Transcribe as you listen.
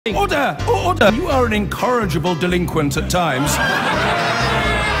Order! Order! You are an incorrigible delinquent at times.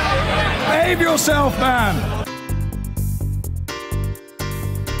 Behave yourself, man!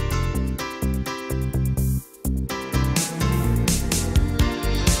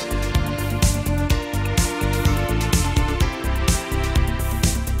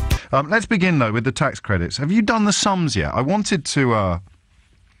 Let's begin, though, with the tax credits. Have you done the sums yet? I wanted to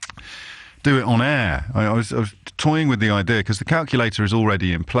do it on air. I was toying with the idea, because the calculator is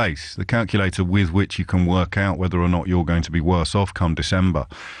already in place, the calculator with which you can work out whether or not you're going to be worse off come December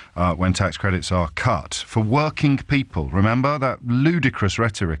when tax credits are cut. For working people, remember that ludicrous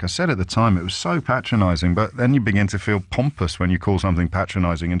rhetoric? I said at the time it was so patronising, but then you begin to feel pompous when you call something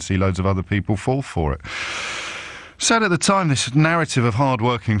patronising and see loads of other people fall for it. Said at the time, this narrative of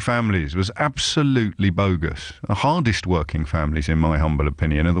hard-working families was absolutely bogus. The hardest working families, in my humble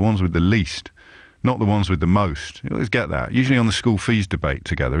opinion, are the ones with the least, not the ones with the most. You always get that. Usually on the school fees debate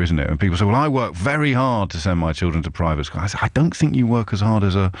together, isn't it? And people say, well, I work very hard to send my children to private school. I say, I don't think you work as hard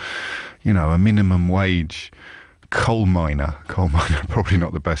as a minimum wage coal miner, probably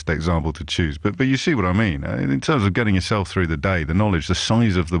not the best example to choose, but you see what I mean. In terms of getting yourself through the day, the knowledge, the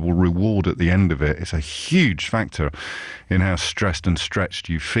size of the reward at the end of it is a huge factor in how stressed and stretched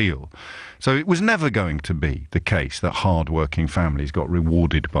you feel. So it was never going to be the case that hard-working families got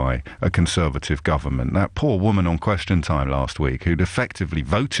rewarded by a Conservative government. That poor woman on Question Time last week who'd effectively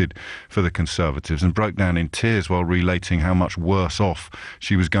voted for the Conservatives and broke down in tears while relating how much worse off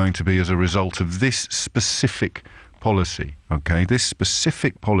she was going to be as a result of this specific policy, this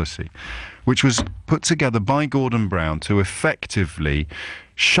specific policy, which was put together by Gordon Brown to effectively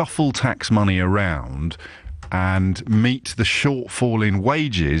shuffle tax money around and meet the shortfall in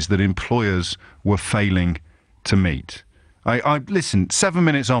wages that employers were failing to meet. I listen, 7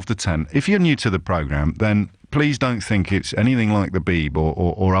 minutes after 10. If you're new to the programme, then please don't think it's anything like the Beeb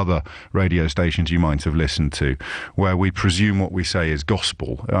or other radio stations you might have listened to, where we presume what we say is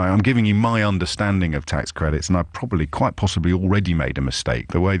gospel. I'm giving you my understanding of tax credits, and I've probably, quite possibly, already made a mistake.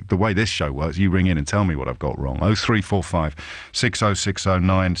 The way this show works, you ring in and tell me what I've got wrong. 0345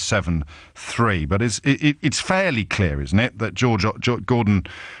 6060973. But it's fairly clear, isn't it, that Gordon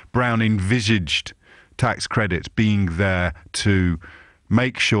Brown envisaged tax credits being there to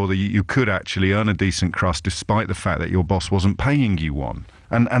make sure that you could actually earn a decent crust despite the fact that your boss wasn't paying you one.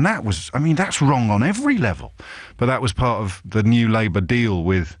 And that was, that's wrong on every level. But that was part of the new Labour deal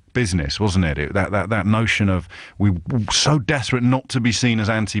with business, wasn't it? That notion of we were so desperate not to be seen as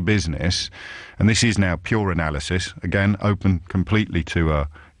anti-business, and this is now pure analysis, again, open completely to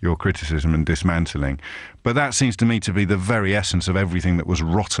your criticism and dismantling. But that seems to me to be the very essence of everything that was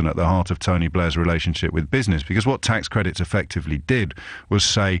rotten at the heart of Tony Blair's relationship with business, because what tax credits effectively did was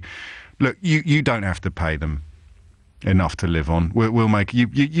say, look, you don't have to pay them enough to live on. We'll make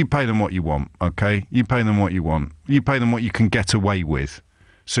you pay them what you want, okay? You pay them what you want. You pay them what you can get away with.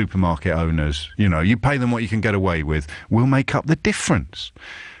 Supermarket owners, you pay them what you can get away with. We'll make up the difference.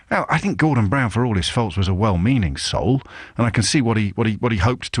 Now, I think Gordon Brown, for all his faults, was a well-meaning soul, and I can see what he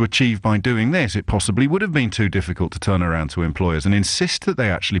hoped to achieve by doing this. It possibly would have been too difficult to turn around to employers and insist that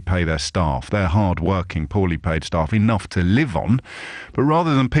they actually pay their staff, their hard-working, poorly paid staff, enough to live on. But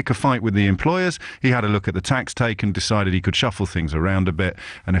rather than pick a fight with the employers, he had a look at the tax take and decided he could shuffle things around a bit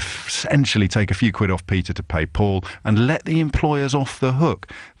and essentially take a few quid off Peter to pay Paul and let the employers off the hook.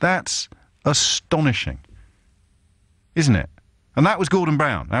 That's astonishing, isn't it? And that was Gordon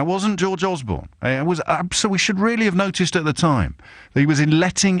Brown. That wasn't George Osborne. So we should really have noticed at the time that he was in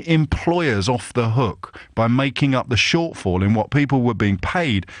letting employers off the hook by making up the shortfall in what people were being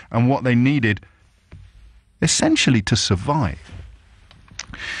paid and what they needed essentially to survive.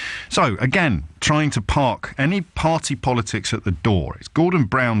 So, again, trying to park any party politics at the door. It's Gordon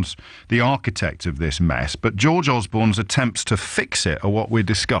Brown's the architect of this mess, but George Osborne's attempts to fix it are what we're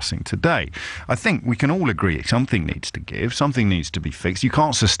discussing today. I think we can all agree something needs to give, something needs to be fixed. You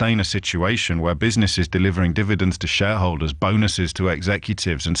can't sustain a situation where businesses delivering dividends to shareholders, bonuses to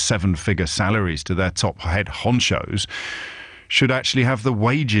executives and seven-figure salaries to their top head honchos should actually have the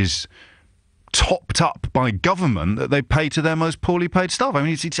wages topped up by government that they pay to their most poorly paid staff.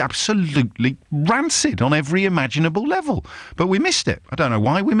 It's absolutely rancid on every imaginable level. But we missed it. I don't know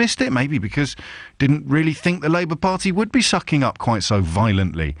why we missed it. Maybe because didn't really think the Labour Party would be sucking up quite so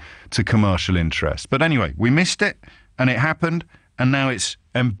violently to commercial interests. But anyway, we missed it, and it happened, and now it's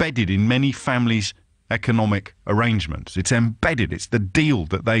embedded in many families' economic arrangements. It's embedded. It's the deal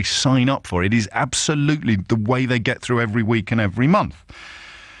that they sign up for. It is absolutely the way they get through every week and every month.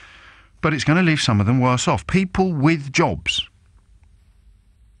 But it's going to leave some of them worse off. People with jobs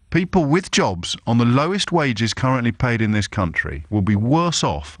people with jobs on the lowest wages currently paid in this country will be worse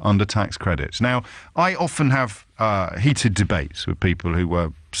off under tax credits. Now, I often have heated debates with people who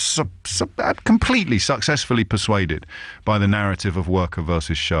were completely successfully persuaded by the narrative of worker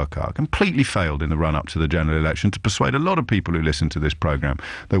versus shirker. I completely failed in the run-up to the general election to persuade a lot of people who listen to this programme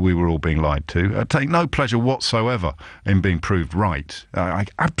that we were all being lied to. I take no pleasure whatsoever in being proved right. I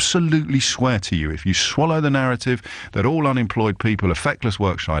absolutely swear to you, if you swallow the narrative that all unemployed people are feckless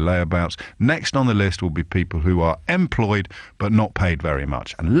work-shy layabouts, next on the list will be people who are employed but not paid very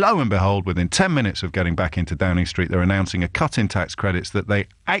much. And lo and behold, within 10 minutes of getting back into Downing Street, they're announcing a cut in tax credits that they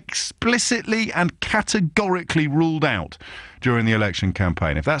explicitly and categorically ruled out during the election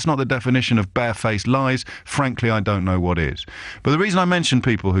campaign. If that's not the definition of barefaced lies, frankly, I don't know what is. But the reason I mention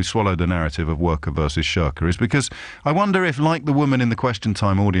people who swallowed the narrative of worker versus shirker is because I wonder if, like the woman in the Question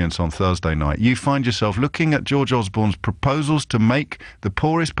Time audience on Thursday night, you find yourself looking at George Osborne's proposals to make the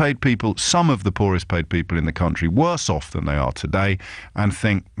poorest paid people, some of the poorest paid people in the country, worse off than they are today, and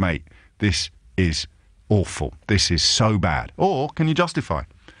think, mate, this is awful. This is so bad. Or can you justify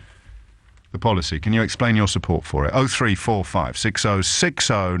the policy? Can you explain your support for it? 0345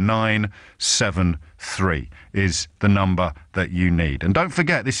 6060973 is the number that you need. And don't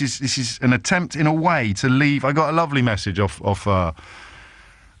forget, this is an attempt in a way to leave. I got a lovely message off a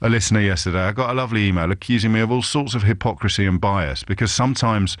listener yesterday. I got a lovely email accusing me of all sorts of hypocrisy and bias, because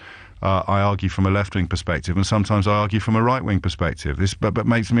sometimes I argue from a left-wing perspective and sometimes I argue from a right-wing perspective. This but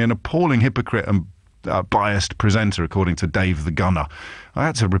makes me an appalling hypocrite and biased presenter, according to Dave the Gunner. I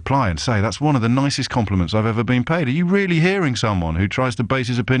had to reply and say, that's one of the nicest compliments I've ever been paid. Are you really hearing someone who tries to base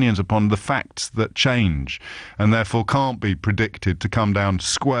his opinions upon the facts that change and therefore can't be predicted to come down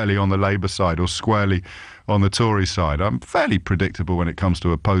squarely on the Labour side or squarely on the Tory side? I'm fairly predictable when it comes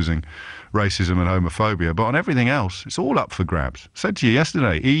to opposing racism and homophobia, but on everything else, it's all up for grabs. I said to you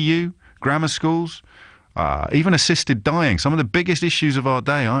yesterday, EU, grammar schools, even assisted dying, some of the biggest issues of our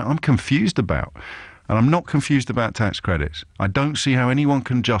day, I'm confused about. And I'm not confused about tax credits. I don't see how anyone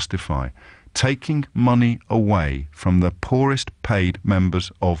can justify taking money away from the poorest paid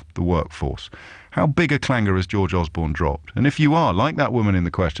members of the workforce. How big a clanger has George Osborne dropped? And if you are, like that woman in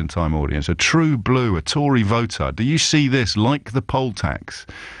the Question Time audience, a true blue, a Tory voter, do you see this like the poll tax?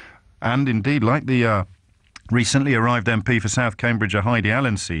 And indeed, like the recently arrived MP for South Cambridgeshire, Heidi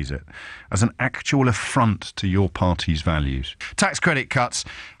Allen, sees it as an actual affront to your party's values. Tax credit cuts.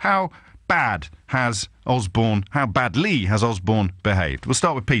 How badly has Osborne behaved? We'll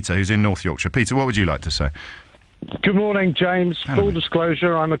start with Peter, who's in North Yorkshire. Peter, what would you like to say? Good morning, James. Hello. Full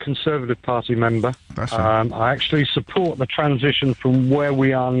disclosure, I'm a Conservative Party member. That's right. I actually support the transition from where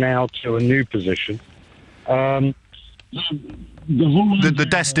we are now to a new position. The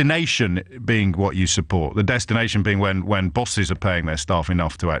destination being what you support, the destination being when bosses are paying their staff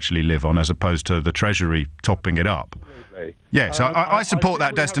enough to actually live on, as opposed to the Treasury topping it up. Yes, I support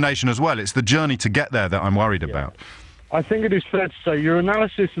that destination as well. It's the journey to get there that I'm worried about. I think it is fair to say your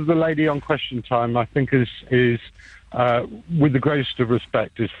analysis of the lady on Question Time, I think, is with the greatest of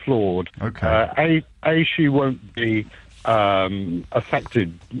respect, is flawed. Okay. She won't be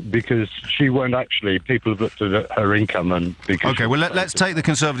affected because she won't actually. People have looked at her income and because. Okay, well let's take the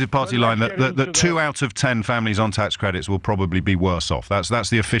Conservative Party line that 2 out of 10 families on tax credits will probably be worse off. That's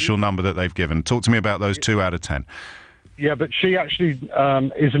the official number that they've given. Talk to me about those 2 out of 10. Yeah, but she actually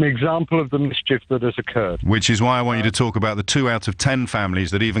is an example of the mischief that has occurred. Which is why I want you to talk about the 2 out of 10 families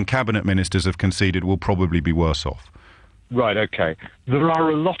that even cabinet ministers have conceded will probably be worse off. Right, okay. There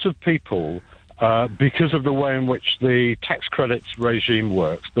are a lot of people, because of the way in which the tax credits regime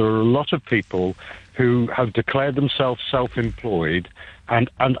works, there are a lot of people who have declared themselves self-employed and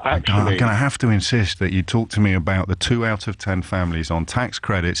actually... I'm going to have to insist that you talk to me about the 2 out of 10 families on tax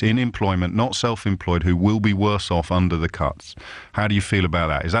credits in employment, not self-employed, who will be worse off under the cuts. How do you feel about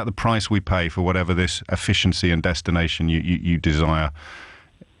that? Is that the price we pay for whatever this efficiency and destination you desire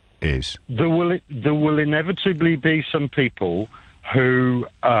is? There will inevitably be some people who,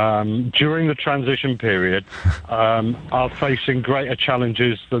 during the transition period, are facing greater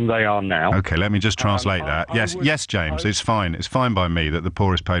challenges than they are now. Okay, let me just translate that. Yes, James, it's fine. It's fine by me that the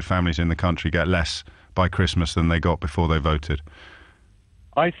poorest paid families in the country get less by Christmas than they got before they voted.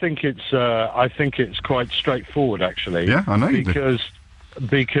 I think it's quite straightforward, actually. Yeah, I know you do.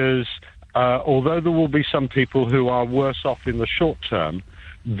 Because although there will be some people who are worse off in the short term,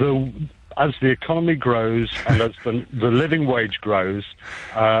 as the economy grows and as the living wage grows,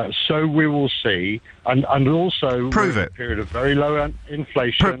 so we will see, and also prove a it. Period of very low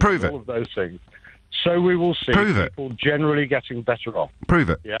inflation, prove all it. of those things. So we will see people generally getting better off. Prove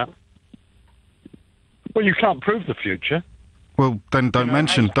it. Yeah. Well, you can't prove the future. Well, then don't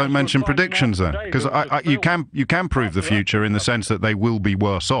mention as we're finding predictions out then, today, because there was a you can prove the future in the sense that they will be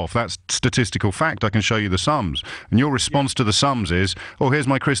worse off. That's statistical fact. I can show you the sums, and your response to the sums is, "Oh, here's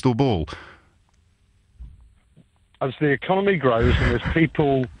my crystal ball." As the economy grows and as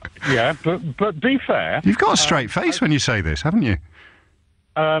people, but be fair. You've got a straight face when you say this, haven't you?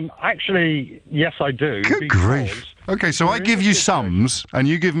 Actually, yes, I do. Good grief. Okay, so I give you sums, and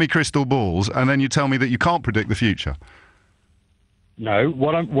you give me crystal balls, and then you tell me that you can't predict the future. No,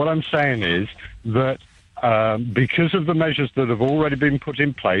 what I'm saying is that because of the measures that have already been put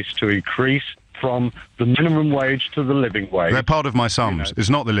in place to increase from the minimum wage to the living wage. They're part of my sums. It's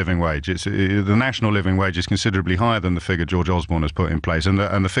not the living wage. It's the national living wage is considerably higher than the figure George Osborne has put in place, and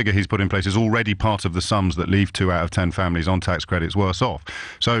the figure he's put in place is already part of the sums that leave 2 out of 10 families on tax credits worse off.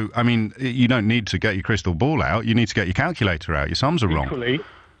 So, I mean, you don't need to get your crystal ball out. You need to get your calculator out. Your sums are wrong.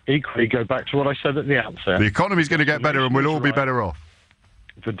 Equally, go back to what I said at the outset. The economy's going to get better, and we'll all be better off.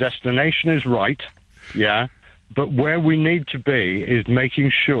 The destination is right, yeah. But where we need to be is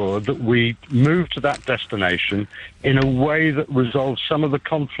making sure that we move to that destination in a way that resolves some of the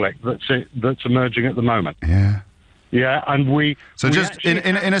conflict that's emerging at the moment. Yeah. Yeah, and we... So we just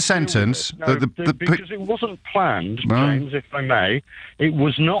in a sentence... because it wasn't planned, James, if I may, it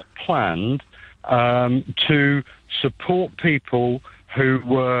was not planned to support people who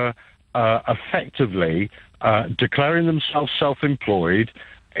were effectively declaring themselves self-employed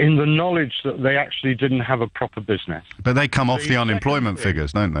in the knowledge that they actually didn't have a proper business. But they come off the unemployment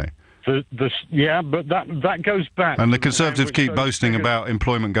figures, don't they? But that goes back... And the Conservatives keep boasting about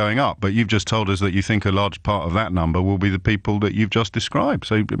employment going up, but you've just told us that you think a large part of that number will be the people that you've just described.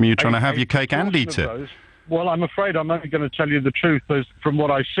 So, I mean, you're trying to have your cake and eat it. Well, I'm afraid I'm only going to tell you the truth from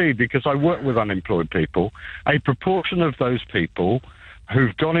what I see, because I work with unemployed people. A proportion of those people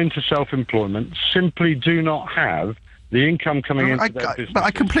who've gone into self-employment simply do not have the income coming into their business. But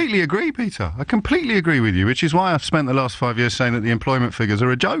I completely agree, Peter. I completely agree with you, which is why I've spent the last 5 years saying that the employment figures are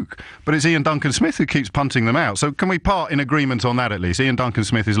a joke. But it's Ian Duncan Smith who keeps punting them out. So can we part in agreement on that at least? Ian Duncan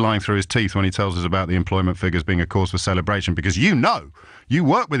Smith is lying through his teeth when he tells us about the employment figures being a cause for celebration, because you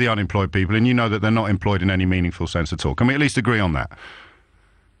work with the unemployed people and you know that they're not employed in any meaningful sense at all. Can we at least agree on that?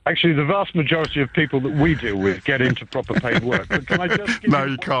 Actually, the vast majority of people that we deal with get into proper paid work. But can I just No,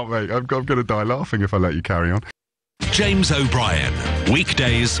 you can't, mate. I'm going to die laughing if I let you carry on. James O'Brien,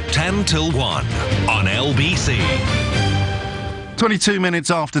 weekdays 10 till 1 on LBC. 22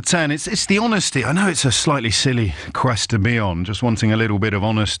 minutes after 10. It's the honesty. I know it's a slightly silly quest to be on, just wanting a little bit of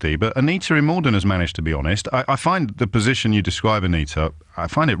honesty, but Anita in Morden has managed to be honest. I find the position you describe, Anita, I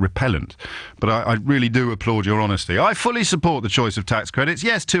find it repellent, but I really do applaud your honesty. I fully support the choice of tax credits.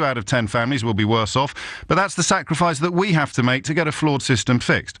 Yes, 2 out of 10 families will be worse off, but that's the sacrifice that we have to make to get a flawed system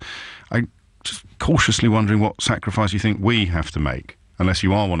fixed. I'm just cautiously wondering what sacrifice you think we have to make, unless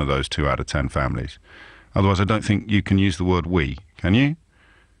you are one of those 2 out of 10 families. Otherwise, I don't think you can use the word we, can you?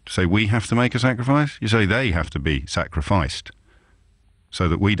 To say we have to make a sacrifice? You say they have to be sacrificed so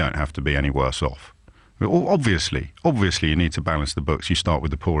that we don't have to be any worse off. Obviously, you need to balance the books. You start with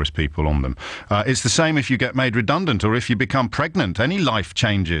the poorest people on them. It's the same if you get made redundant or if you become pregnant. Any life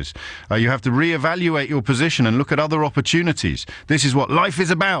changes. You have to reevaluate your position and look at other opportunities. This is what life is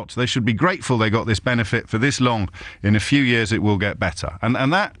about. They should be grateful they got this benefit for this long. In a few years, it will get better. And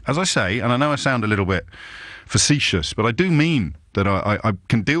that, as I say, and I know I sound a little bit facetious, but I do mean that I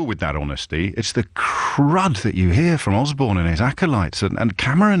can deal with that honesty. It's the crud that you hear from Osborne and his acolytes and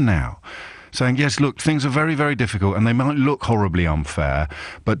Cameron now, saying, yes, look, things are very, very difficult and they might look horribly unfair,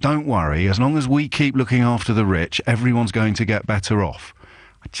 but don't worry, as long as we keep looking after the rich, everyone's going to get better off.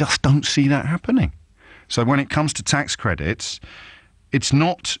 I just don't see that happening. So when it comes to tax credits, it's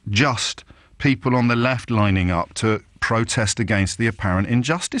not just people on the left lining up to protest against the apparent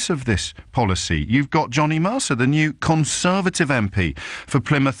injustice of this policy. You've got Johnny Mercer, the new Conservative MP for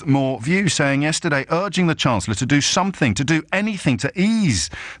Plymouth Moor View, saying yesterday, urging the Chancellor to do something, to do anything to ease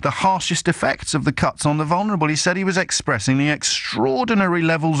the harshest effects of the cuts on the vulnerable. He said he was expressing the extraordinary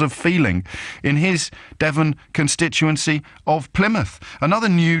levels of feeling in his Devon constituency of Plymouth. Another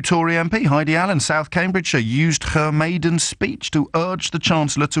new Tory MP, Heidi Allen, South Cambridgeshire, used her maiden speech to urge the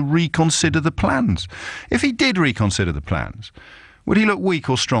Chancellor to reconsider the plans. If he did reconsider the plans, would he look weak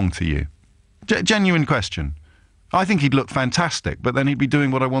or strong to you? Genuine question. I think he'd look fantastic, but then he'd be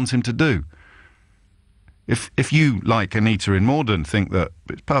doing what I want him to do. If you, like Anita in Morden, think that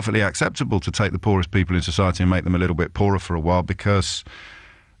it's perfectly acceptable to take the poorest people in society and make them a little bit poorer for a while because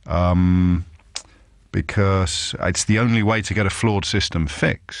it's the only way to get a flawed system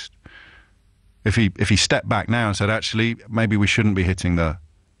fixed. If he stepped back now and said, actually, maybe we shouldn't be hitting the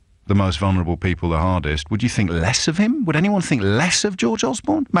the most vulnerable people the hardest, would you think less of him? Would anyone think less of George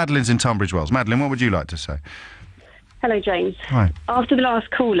Osborne? Madeline's in Tunbridge Wells. Madeline, what would you like to say? Hello, James. Hi. After the last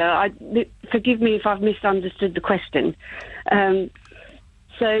caller, forgive me if I've misunderstood the question.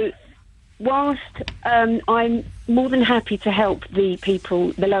 So, whilst I'm more than happy to help the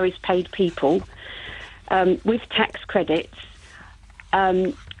people, the lowest paid people, with tax credits,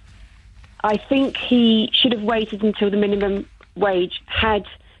 I think he should have waited until the minimum wage had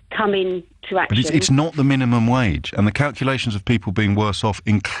come into action. But it's not the minimum wage, and the calculations of people being worse off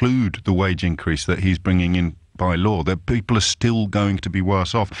include the wage increase that he's bringing in by law. That people are still going to be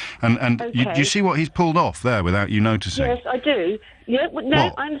worse off. And Okay. you see what he's pulled off there without you noticing? Yes, I do. Yeah, no,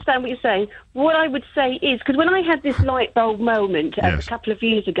 What? I understand what you're saying. What I would say is, because when I had this light bulb moment a couple of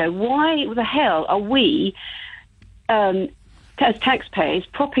years ago, why the hell are we, as taxpayers,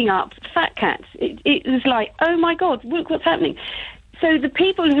 propping up fat cats? It was like, oh my God, look what's happening. So the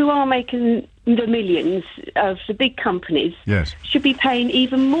people who are making the millions of the big companies should be paying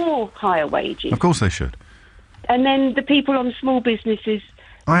even more higher wages. Of course they should. And then the people on small businesses...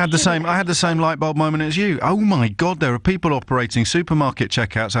 I had the same light bulb moment as you. Oh my God, there are people operating supermarket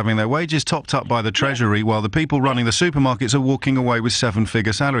checkouts having their wages topped up by the Treasury while the people running the supermarkets are walking away with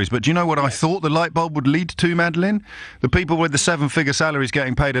seven-figure salaries. But do you know what I thought the light bulb would lead to, Madeline? The people with the seven-figure salaries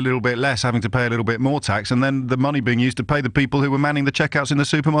getting paid a little bit less, having to pay a little bit more tax, and then the money being used to pay the people who were manning the checkouts in the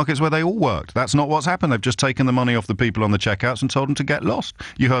supermarkets where they all worked. That's not what's happened. They've just taken the money off the people on the checkouts and told them to get lost.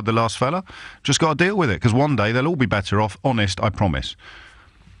 You heard the last fella. Just got to deal with it, because one day they'll all be better off. Honest, I promise.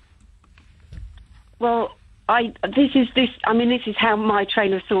 Well, this is how my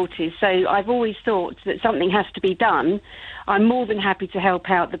train of thought is. So I've always thought that something has to be done. I'm more than happy to help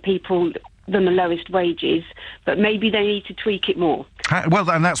out the people on the lowest wages, but maybe they need to tweak it more. Well,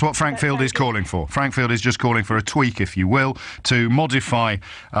 and that's what Frankfield is calling for. Frankfield is just calling for a tweak, if you will, to modify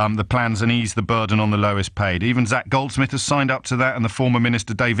the plans and ease the burden on the lowest paid. Even Zach Goldsmith has signed up to that, and the former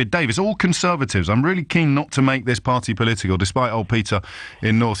Minister David Davis, all Conservatives. I'm really keen not to make this party political, despite old Peter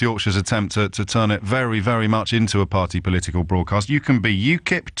in North Yorkshire's attempt to turn it very, very much into a party political broadcast. You can be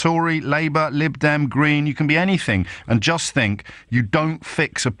UKIP, Tory, Labour, Lib Dem, Green, you can be anything, and just think you don't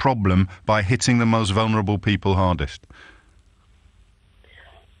fix a problem by hitting the most vulnerable people hardest.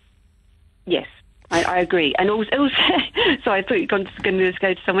 Yes, I agree. And also so I thought you were going to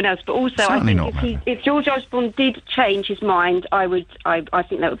go to someone else, but also Certainly I think not, if George Osborne did change his mind, I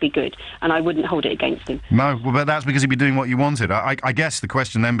think that would be good, and I wouldn't hold it against him. No, well, but that's because he'd be doing what you wanted. I guess the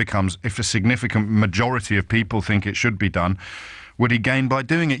question then becomes, if a significant majority of people think it should be done, would he gain by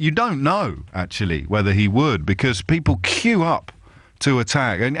doing it? You don't know, actually, whether he would, because people queue up to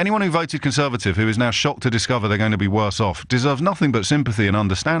attack. And anyone who voted Conservative, who is now shocked to discover they're going to be worse off, deserves nothing but sympathy and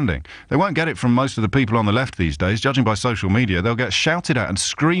understanding. They won't get it from most of the people on the left these days. Judging by social media, they'll get shouted at and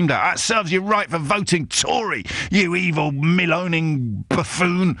screamed at. That serves you right for voting Tory, you evil mill-owning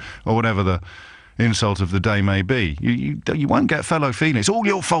buffoon, or whatever the insult of the day may be. You won't get fellow feeling. It's all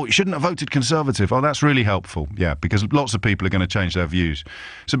your fault. You shouldn't have voted Conservative. Oh, that's really helpful. Yeah, because lots of people are going to change their views.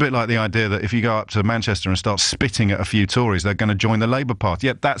 It's a bit like the idea that if you go up to Manchester and start spitting at a few Tories, they're going to join the Labour Party.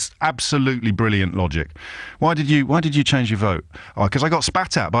 Yeah, that's absolutely brilliant logic. Why did you change your vote? Oh, because I got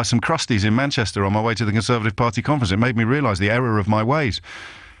spat at by some crusties in Manchester on my way to the Conservative Party conference. It made me realise the error of my ways.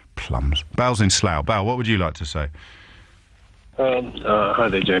 Plums. Bal's in Slough. Bal, what would you like to say? Hi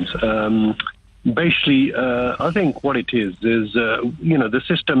there, James. Basically, I think what it is, the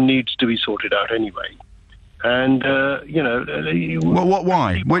system needs to be sorted out anyway. And,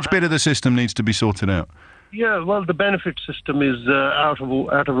 Why? Which bit of the system needs to be sorted out? Yeah, well, the benefit system is out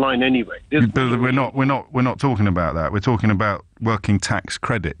of line anyway. But we're not talking about that. We're talking about working tax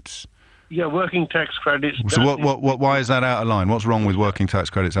credits. Yeah, working tax credits. So why is that out of line? What's wrong with working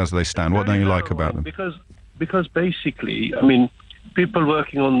tax credits as they stand? What don't you like about them? Because basically, I mean, people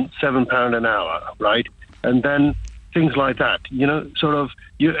working on £7 an hour, right? And then things like that,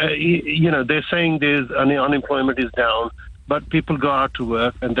 they're saying unemployment is down, but people go out to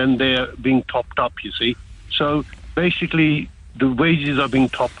work and then they're being topped up, you see. So basically, the wages are being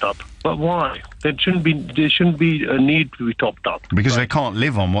topped up. But why? There shouldn't be a need to be topped up. Because they can't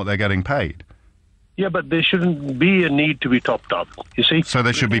live on what they're getting paid. Yeah, but there shouldn't be a need to be topped up, you see. So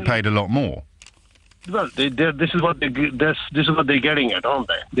they should be paid a lot more. Well, this is what this is what they're getting at, aren't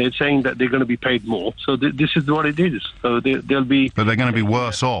they? They're saying that they're going to be paid more, so this is what it is. So they'll be. But they're going to be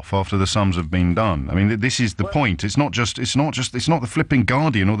worse off after the sums have been done. I mean, this is the point. It's not the flipping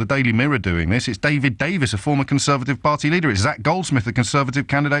Guardian or the Daily Mirror doing this. It's David Davis, a former Conservative Party leader. It's Zach Goldsmith, a Conservative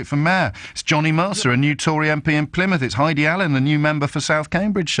candidate for mayor. It's Johnny Mercer, a new Tory MP in Plymouth. It's Heidi Allen, the new member for South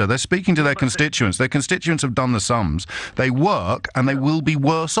Cambridgeshire. They're speaking to their constituents. Their constituents have done the sums. They work, and they will be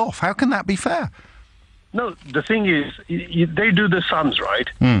worse off. How can that be fair? No, the thing is, they do the sums, right?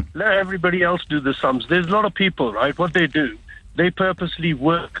 Let everybody else do the sums. There's a lot of people, right? What they do, they purposely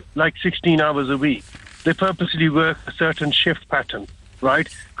work like 16 hours a week. They purposely work a certain shift pattern, right?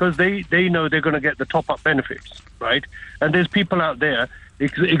 Because they know they're going to get the top-up benefits, right? And there's people out there,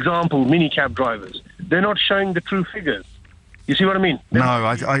 example, minicab drivers. They're not showing the true figures. You see what I mean? No,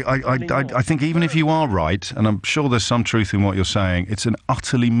 I think even if you are right, and I'm sure there's some truth in what you're saying, it's an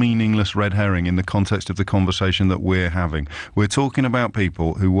utterly meaningless red herring in the context of the conversation that we're having. We're talking about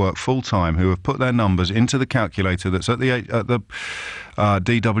people who work full-time, who have put their numbers into the calculator that's at the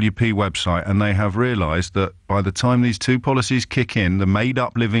DWP website, and they have realised that by the time these two policies kick in, the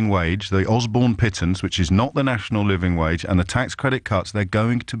made-up living wage, the Osborne pittance, which is not the national living wage, and the tax credit cuts, they're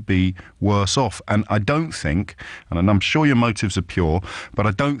going to be worse off. And I don't think, and I'm sure your motives are pure, but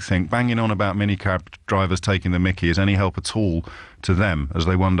I don't think banging on about minicab drivers taking the mickey is any help at all to them as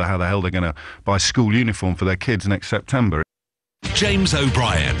they wonder how the hell they're going to buy school uniform for their kids next September. James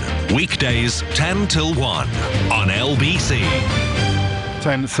O'Brien, weekdays 10 till 1 on LBC.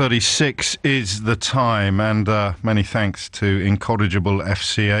 10:36 is the time, and many thanks to Incorrigible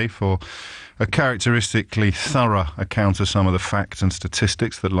FCA for a characteristically thorough account of some of the facts and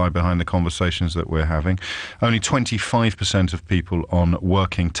statistics that lie behind the conversations that we're having. Only 25% of people on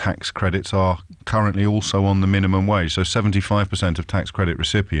working tax credits are currently also on the minimum wage, so 75% of tax credit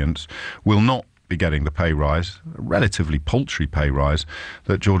recipients will not be getting the pay rise, a relatively paltry pay rise,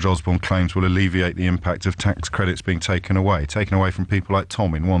 that George Osborne claims will alleviate the impact of tax credits being taken away from people like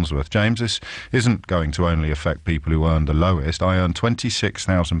Tom in Wandsworth. James, this isn't going to only affect people who earn the lowest. I earn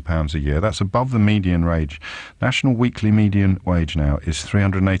 £26,000 a year. That's above the median wage. National weekly median wage now is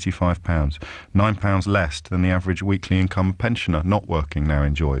 £385, £9 less than the average weekly income pensioner not working now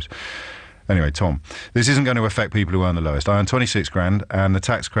enjoys. Anyway, Tom, this isn't going to affect people who earn the lowest. I earn 26 grand, and the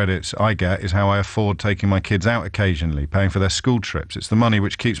tax credits I get is how I afford taking my kids out occasionally, paying for their school trips. It's the money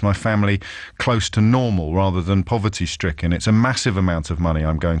which keeps my family close to normal rather than poverty-stricken. It's a massive amount of money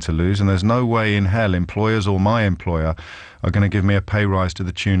I'm going to lose, and there's no way in hell employers or my employer are going to give me a pay rise to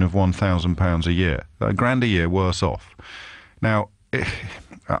the tune of £1,000 a year. £1,000 a year worse off. Now,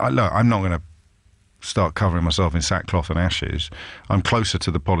 look, I'm not going to start covering myself in sackcloth and ashes. I'm closer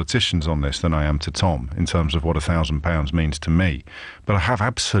to the politicians on this than I am to Tom in terms of what £1,000 means to me. But I have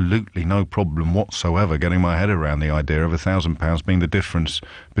absolutely no problem whatsoever getting my head around the idea of £1,000 being the difference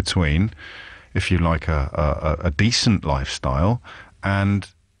between, if you like, a decent lifestyle and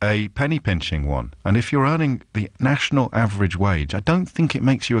a penny pinching one. And if you're earning the national average wage, I don't think it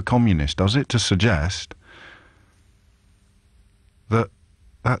makes you a communist, does it, to suggest that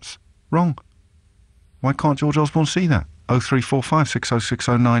that's wrong? Why can't George Osborne see that? 0345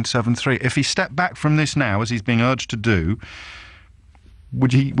 6060 If he stepped back from this now, as he's being urged to do,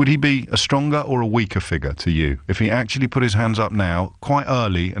 would he be a stronger or a weaker figure to you? If he actually put his hands up now, quite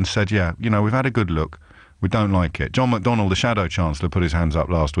early, and said, yeah, we've had a good look, we don't like it. John McDonnell, the Shadow Chancellor, put his hands up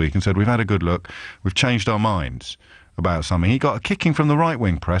last week and said, we've had a good look, we've changed our minds about something. He got a kicking from the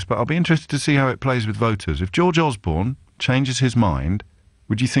right-wing press, but I'll be interested to see how it plays with voters. If George Osborne changes his mind,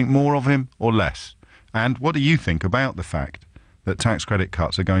 would you think more of him or less? And what do you think about the fact that tax credit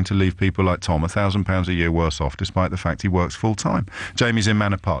cuts are going to leave people like Tom £1,000 a year worse off, despite the fact he works full-time? Jamie's in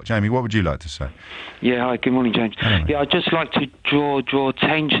Manor Park. Jamie, what would you like to say? Yeah, hi, good morning, James. Hello. Yeah, I'd just like to draw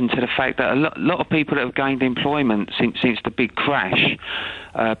attention to the fact that a lot of people that have gained employment since the big crash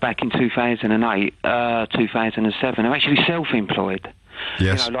back in 2008, 2007, are actually self-employed.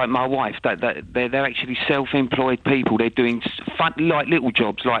 Yes. Like my wife, they're actually self-employed people. They're doing fun, like little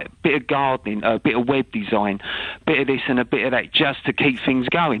jobs, like a bit of gardening, a bit of web design, a bit of this and a bit of that, just to keep things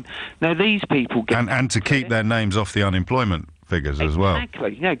going. Now, these people get... And to keep their names off the unemployment figures as well.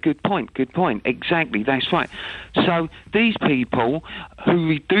 Exactly. Yeah, good point. Exactly, that's right. So these people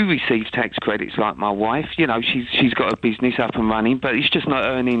who do receive tax credits, like my wife, she's got a business up and running, but it's just not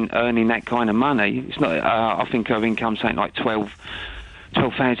earning that kind of money. It's not. I think her income's something like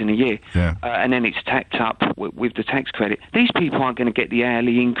 12,000 a year, yeah. And then it's tacked up with the tax credit. These people aren't going to get the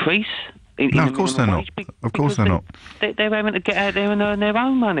hourly increase. No, of course they're not. Of course they're not. They're having to get out there and earn their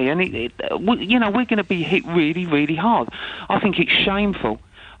own money, and we're going to be hit really, really hard. I think it's shameful.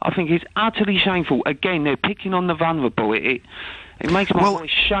 I think it's utterly shameful. Again, they're picking on the vulnerable. It makes my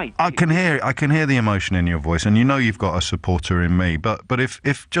voice shake. I can hear the emotion in your voice, and you know you've got a supporter in me. But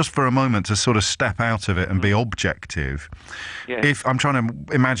if just for a moment to sort of step out of it and be objective, if I'm trying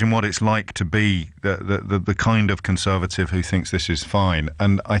to imagine what it's like to be the kind of conservative who thinks this is fine,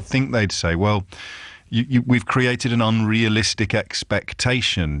 and I think they'd say, well, we've created an unrealistic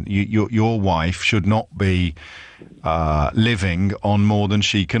expectation. Your wife should not be living on more than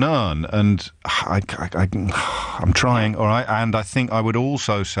she can earn, and I'm trying, all right. And I think I would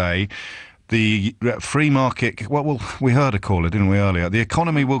also say the free market. Well, we heard a caller, didn't we, earlier? The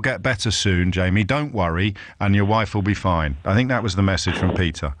economy will get better soon, Jamie. Don't worry, and your wife will be fine. I think that was the message from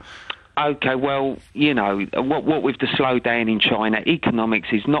Peter. Okay, well, you know, what with the slowdown in China, economics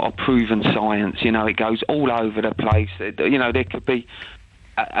is not a proven science. You know, it goes all over the place. You know, there could be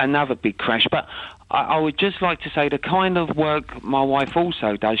another big crash. But I would just like to say the kind of work my wife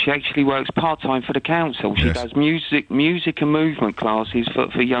also does, she actually works part-time for the council. She does music and movement classes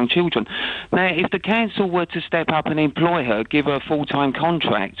for young children. Now, if the council were to step up and employ her, give her a full-time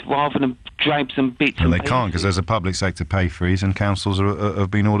contract, rather than drab some bits and pieces... they can't, because there's a public sector pay freeze, and councils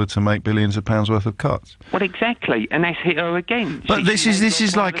have been ordered to make billions of pounds worth of cuts. Well, exactly, and that's hit her again. But this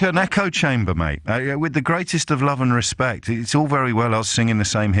is like an echo chamber, mate. With the greatest of love and respect, it's all very well us singing the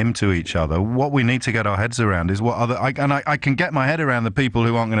same hymn to each other. What we need to get our heads around is what other... I can get my head around the people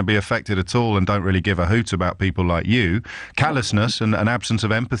who aren't going to be affected at all and don't really give a hoot about people like you. Callousness and an absence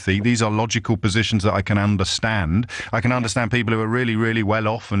of empathy, these are logical positions that I can understand. I can understand people who are really, really well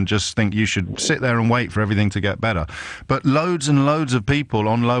off and just think you should sit there and wait for everything to get better. But loads and loads of people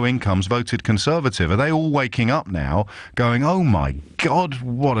on low incomes voted Conservative. Are they all waking up now going, oh my God,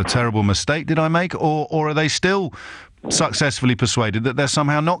 what a terrible mistake did I make? Or are they still successfully persuaded that they're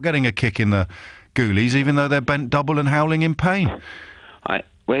somehow not getting a kick in the ghoulies, even though they're bent double and howling in pain?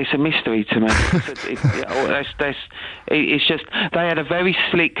 Well, it's a mystery to me. It's just they had a very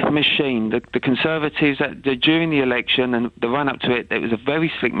slick machine. The Conservatives, during the election and the run-up to it, it was a very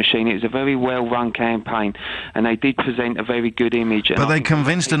slick machine. It was a very well-run campaign, and they did present a very good image. But they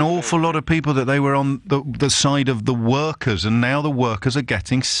convinced an awful lot of people that they were on the side of the workers, and now the workers are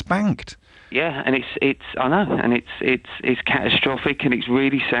getting spanked. Yeah, and it's I know, and it's catastrophic, and it's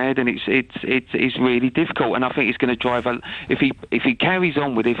really sad, and it's really difficult, and I think it's going to drive if he carries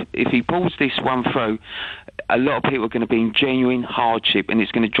on with it, if he pulls this one through, a lot of people are going to be in genuine hardship, and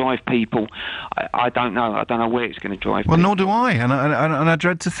it's going to drive people. I don't know where it's going to drive. Well, people. Nor do I, and I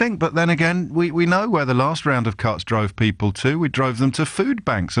dread to think. But then again, we know where the last round of cuts drove people to. We drove them to food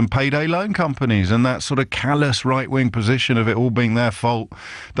banks and payday loan companies, and that sort of callous right-wing position of it all being their fault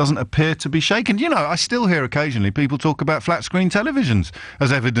doesn't appear to be shaken. You know, I still hear occasionally people talk about flat-screen televisions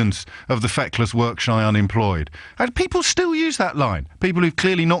as evidence of the feckless work-shy unemployed. And people still use that line. People who've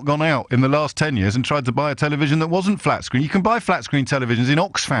clearly not gone out in the last 10 years and tried to buy a television that wasn't flat-screen. You can buy flat-screen televisions in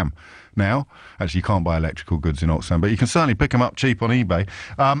Oxfam now. Actually, you can't buy electrical goods in Oxfam, but you can certainly pick them up cheap on eBay.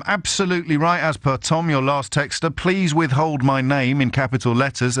 Absolutely right, as per Tom, your last texter. Please withhold my name in capital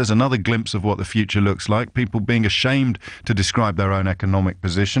letters. There's another glimpse of what the future looks like. People being ashamed to describe their own economic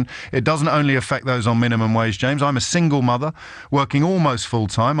position. It doesn't only affect those on minimum wage, James. I'm a single mother, working almost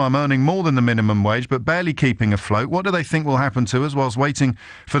full-time. I'm earning more than the minimum wage, but barely keeping afloat. What do they think will happen to us whilst waiting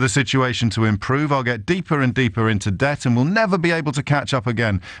for the situation to improve? I'll get deeper and deeper into debt and will never be able to catch up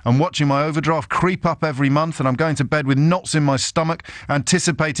again. I'm watching my overdraft creep up every month, and I'm going to bed with knots in my stomach,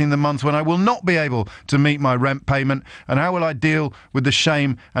 anticipating the month when I will not be able to meet my rent payment. And how will I deal with the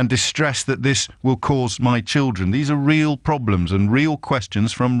shame and distress that this will cause my children? These are real problems and real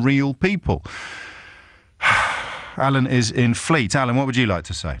questions from real people. Alan is in Fleet. Alan, what would you like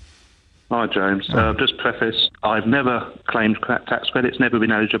to say? Hi, James. Just preface, I've never claimed tax credits, never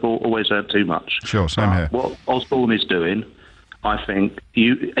been eligible, always earned too much. Sure, same here. What Osborne is doing, I think,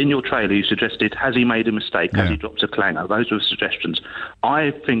 in your trailer you suggested, has he made a mistake? Has he dropped a clanger? Those were suggestions.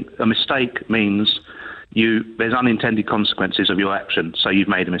 I think a mistake means there's unintended consequences of your action, so you've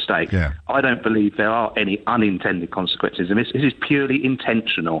made a mistake. Yeah. I don't believe there are any unintended consequences, and this is purely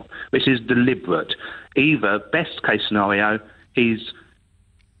intentional. This is deliberate. Either, best case scenario, he's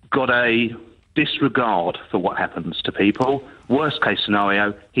got a disregard for what happens to people. Worst case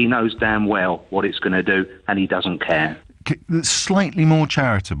scenario, he knows damn well what it's going to do, and he doesn't care. The slightly more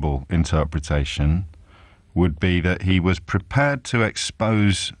charitable interpretation would be that he was prepared to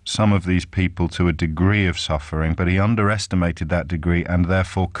expose some of these people to a degree of suffering, but he underestimated that degree and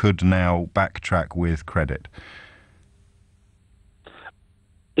therefore could now backtrack with credit.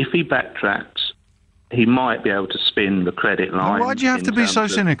 If he backtracks, he might be able to spin the credit line. Why do you have to be so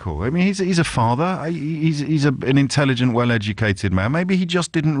cynical? I mean, he's a father. He's an intelligent, well-educated man. Maybe he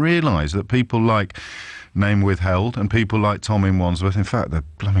just didn't realise that people like Name Withheld and people like Tom in Wandsworth, in fact, they're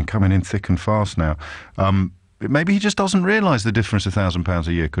blooming coming in thick and fast now. Maybe he just doesn't realise the difference £1,000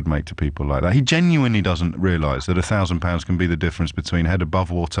 a year could make to people like that. He genuinely doesn't realise that £1,000 can be the difference between head above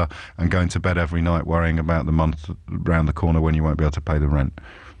water and going to bed every night worrying about the month round the corner when you won't be able to pay the rent.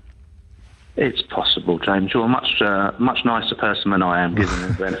 It's possible, James. You're a much nicer person than I am, given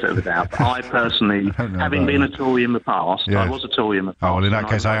the benefit of the doubt. But I personally, having been a Tory in the past, I was a Tory in the past. Oh, well, in that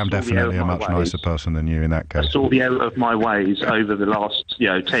case, I am definitely a much nicer person than you in that case. I saw the error of my ways over the last,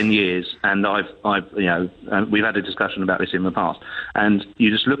 10 years, and we've had a discussion about this in the past. And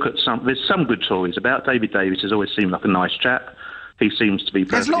you just look at there's some good Tories about. David Davis has always seemed like a nice chap. He seems to be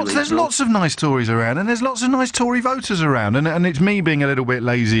there's lots of nice Tories around, and there's lots of nice Tory voters around, and it's me being a little bit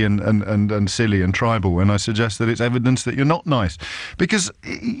lazy and silly and tribal when I suggest that it's evidence that you're not nice, because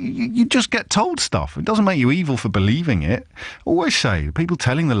you just get told stuff. It doesn't make you evil for believing it. Always say the people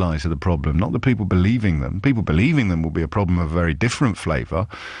telling the lies are the problem, not the people believing them. People believing them will be a problem of a very different flavour,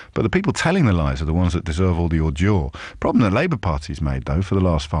 but the people telling the lies are the ones that deserve all the ordure. The problem that Labour Party's made, though, for the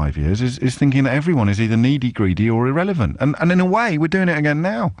last 5 years is thinking that everyone is either needy, greedy or irrelevant, and in a way we're doing it again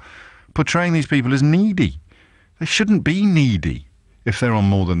now, portraying these people as needy. They shouldn't be needy if they're on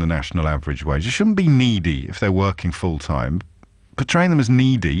more than the national average wage. They shouldn't be needy if they're working full-time. Portraying them as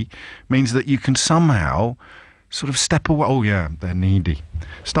needy means that you can somehow sort of step away. Oh, yeah, they're needy.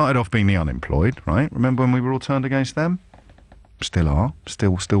 Started off being the unemployed, right? Remember when we were all turned against them? Still are.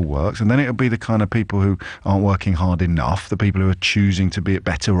 Still works. And then it'll be the kind of people who aren't working hard enough, the people who are choosing to be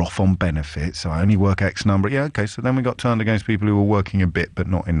better off on benefits. So I only work X number. Yeah, okay, so then we got turned against people who were working a bit but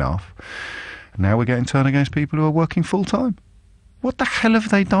not enough. Now we're getting turned against people who are working full-time. What the hell have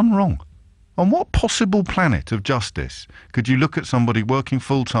they done wrong? On what possible planet of justice could you look at somebody working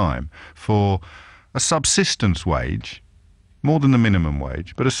full-time for a subsistence wage, more than the minimum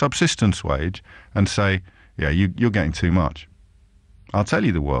wage, but a subsistence wage, and say, yeah, you're getting too much? I'll tell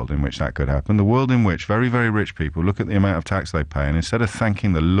you the world in which that could happen. The world in which very, very rich people look at the amount of tax they pay, and instead of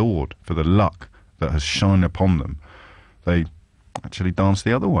thanking the Lord for the luck that has shone upon them, they actually dance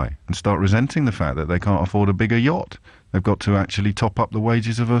the other way and start resenting the fact that they can't afford a bigger yacht. They've got to actually top up the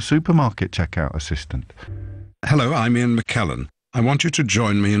wages of a supermarket checkout assistant. Hello, I'm Ian McKellen. I want you to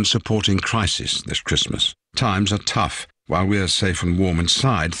join me in supporting Crisis this Christmas. Times are tough. While we're safe and warm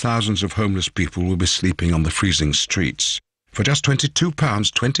inside, thousands of homeless people will be sleeping on the freezing streets. For just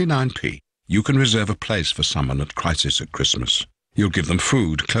 £22.29, you can reserve a place for someone at Crisis at Christmas. You'll give them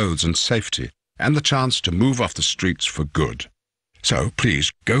food, clothes and safety, and the chance to move off the streets for good. So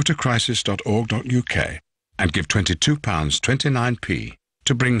please go to crisis.org.uk and give £22.29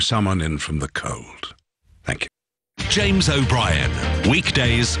 to bring someone in from the cold. Thank you. James O'Brien,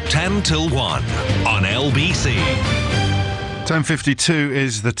 weekdays 10 till 1 on LBC. 10:52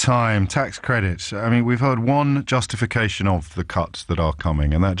 is the time. Tax credits. I mean, we've heard one justification of the cuts that are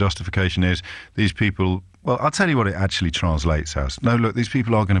coming, and that justification is these people... Well, I'll tell you what it actually translates as. No, look, these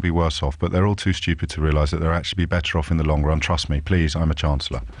people are going to be worse off, but they're all too stupid to realise that they'll actually be better off in the long run. Trust me, please, I'm a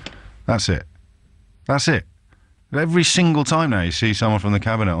Chancellor. That's it. That's it. Every single time now you see someone from the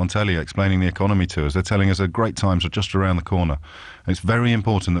Cabinet on telly explaining the economy to us, they're telling us that great times are just around the corner. And it's very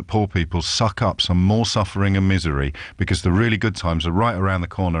important that poor people suck up some more suffering and misery, because the really good times are right around the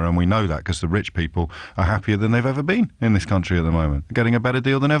corner, and we know that because the rich people are happier than they've ever been in this country at the moment. They're getting a better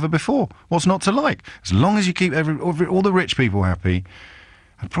deal than ever before. What's not to like? As long as you keep all the rich people happy.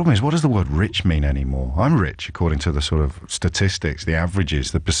 The problem is, what does the word rich mean anymore? I'm rich, according to the sort of statistics, the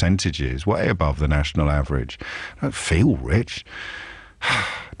averages, the percentages, way above the national average. I don't feel rich.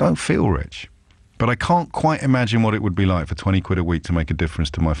 Don't feel rich. But I can't quite imagine what it would be like for 20 quid a week to make a difference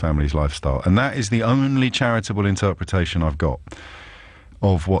to my family's lifestyle. And that is the only charitable interpretation I've got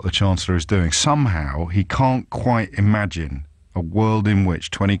of what the Chancellor is doing. Somehow, he can't quite imagine a world in which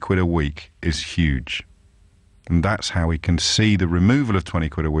 20 quid a week is huge. And that's how we can see the removal of 20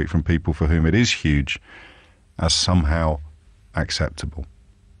 quid a week from people for whom it is huge as somehow acceptable.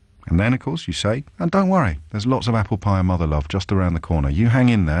 And then, of course, you say, and don't worry, there's lots of apple pie and mother love just around the corner. You hang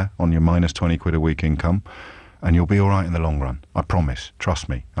in there on your minus 20 quid a week income and you'll be all right in the long run. I promise. Trust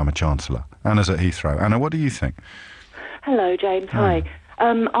me, I'm a Chancellor. Anna's at Heathrow. Anna, what do you think? Hello, James. Hi.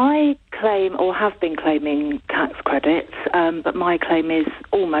 I claim, or have been claiming, tax credits, but my claim is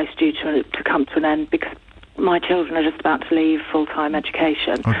almost due to come to an end because my children are just about to leave full-time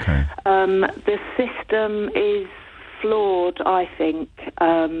education. Okay. The system is flawed, I think,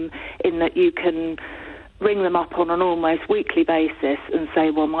 in that you can ring them up on an almost weekly basis and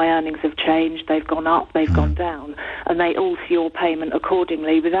say, well, my earnings have changed, they've gone up, they've gone down, and they alter your payment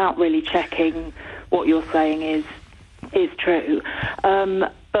accordingly without really checking what you're saying is true.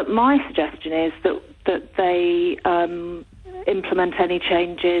 But my suggestion is that they implement any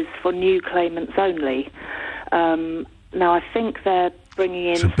changes for new claimants only. Now, I think they're bringing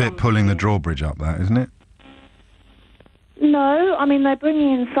in... It's a bit pulling the drawbridge up, that, isn't it? No, I mean, they're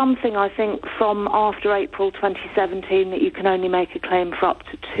bringing in something, I think, from after April 2017 that you can only make a claim for up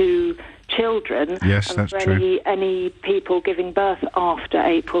to 2 children. Yes, and that's for true. Any people giving birth after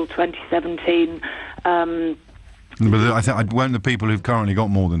April 2017... But won't the people who've currently got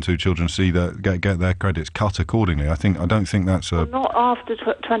more than 2 children get their credits cut accordingly? I don't think that's a... Well, not after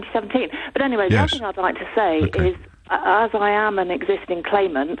 2017. But anyway, the other thing I'd like to say is, as I am an existing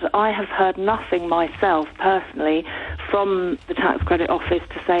claimant, I have heard nothing myself personally from the tax credit office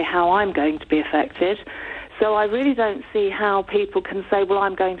to say how I'm going to be affected. So I really don't see how people can say, well,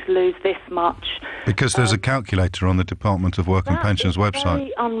 I'm going to lose this much. Because there's a calculator on the Department of Work and Pensions website.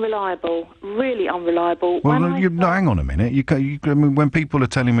 Very unreliable, really unreliable. Well, hang on a minute. I mean, when people are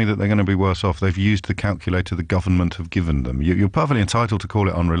telling me that they're going to be worse off, they've used the calculator the government have given them. You're perfectly entitled to call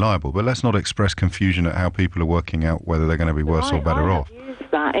it unreliable, but let's not express confusion at how people are working out whether they're going to be worse or better off. I've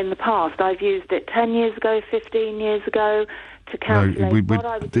used that in the past. I've used it 10 years ago, 15 years ago, to calculate what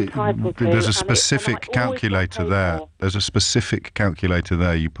I was entitled to. There's a specific calculator there. There's a specific calculator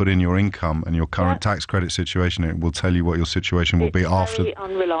there. You put in your income and your current tax credit situation, and it will tell you what your situation will be after. It's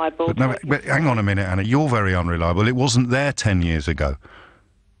very unreliable. But hang on a minute, Anna. You're very unreliable. It wasn't there 10 years ago.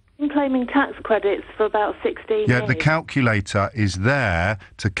 I'm claiming tax credits for about 16 years. Yeah, the calculator is there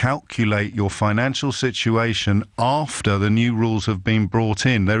to calculate your financial situation after the new rules have been brought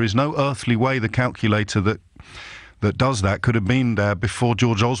in. There is no earthly way the calculator that does that could have been there before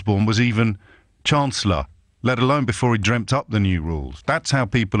George Osborne was even Chancellor, let alone before he dreamt up the new rules. That's how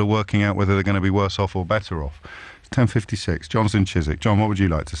people are working out whether they're going to be worse off or better off. It's 10:56. John's in Chiswick. John, what would you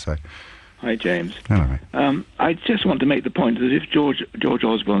like to say? Hi, James. Hello. I just want to make the point that if George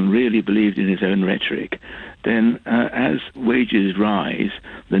Osborne really believed in his own rhetoric, then as wages rise,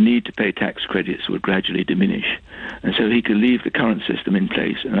 the need to pay tax credits would gradually diminish. And so he could leave the current system in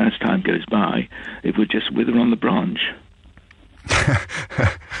place, and as time goes by, it would just wither on the branch.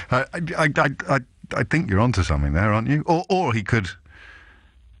 I think you're onto something there, aren't you? Or he could...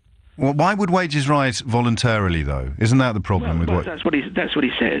 Well, why would wages rise voluntarily, though? Isn't that the problem with what... That's what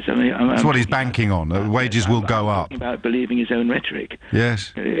he says. I mean, that's what he's banking on. Wages will go up. Talking about believing his own rhetoric.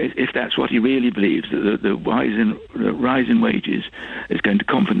 Yes. If that's what he really believes, that the rise in wages is going to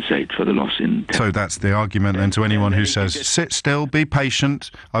compensate for the loss in... So that's the argument then to anyone who says, sit still, be patient,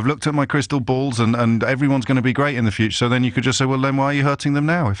 I've looked at my crystal balls and everyone's going to be great in the future. So then you could just say, well, then why are you hurting them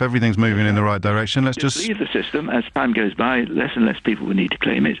now? If everything's moving in the right direction, let's just... leave the system. As time goes by, less and less people will need to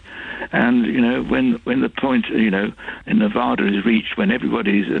claim it. And, when the point, in Nevada is reached, when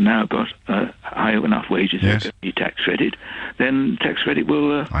everybody's now got high enough wages to be tax credit, then tax credit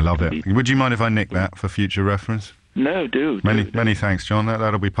will... I love it. Would you mind if I nick that for future reference? No, do. Many thanks, John.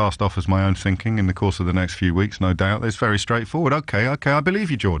 That'll be passed off as my own thinking in the course of the next few weeks, no doubt. It's very straightforward. Okay, I believe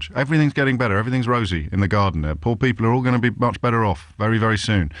you, George. Everything's getting better. Everything's rosy in the garden there. Poor people are all going to be much better off very, very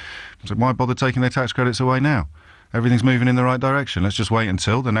soon. So why bother taking their tax credits away now? Everything's moving in the right direction. Let's just wait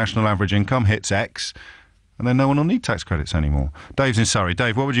until the national average income hits X, and then no one will need tax credits anymore. Dave's in Surrey.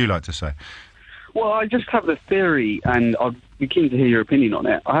 Dave, what would you like to say? Well, I just have a theory, and I'd be keen to hear your opinion on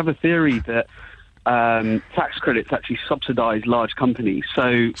it. I have a theory that tax credits actually subsidise large companies. So,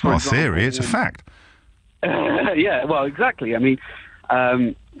 it's not a theory, it's a fact. Yeah, well, exactly. I mean,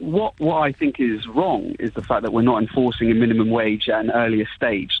 what I think is wrong is the fact that we're not enforcing a minimum wage at an earlier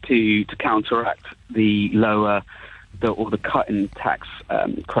stage to counteract the lower or the cut in tax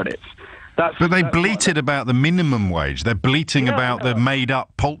credits. But they bleated about the minimum wage. They're bleating about the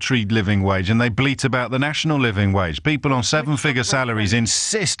made-up paltry living wage, and they bleat about the national living wage. People on seven-figure salaries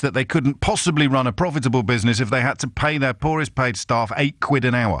insist that they couldn't possibly run a profitable business if they had to pay their poorest paid staff £8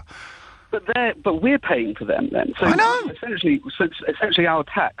 an hour. But we're paying for them then. So I know. Essentially, our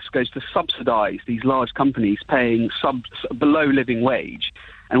tax goes to subsidise these large companies paying below living wage,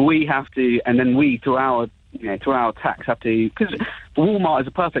 and we have to, and then we through our tax have to, because Walmart is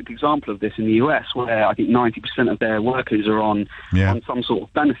a perfect example of this in the US, where I think 90% of their workers are on some sort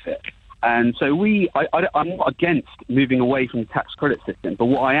of benefit. And so I'm not against moving away from the tax credit system, but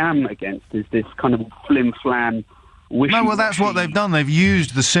what I am against is this kind of flim-flam. No, well, that's what they've done. They've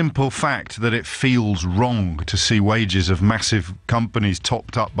used the simple fact that it feels wrong to see wages of massive companies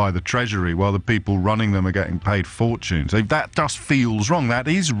topped up by the Treasury while the people running them are getting paid fortunes. That just feels wrong. That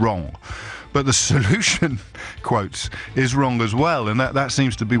is wrong. but the solution, quotes, is wrong as well. And that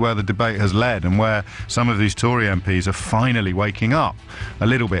seems to be where the debate has led, and where some of these Tory MPs are finally waking up. A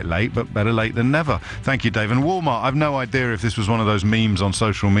little bit late, but better late than never. Thank you, Dave. And Walmart, I've no idea if this was one of those memes on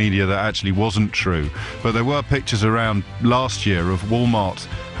social media that actually wasn't true, but there were pictures around last year of Walmart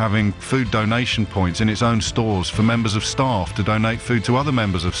having food donation points in its own stores for members of staff to donate food to other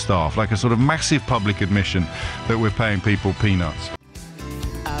members of staff, like a sort of massive public admission that we're paying people peanuts.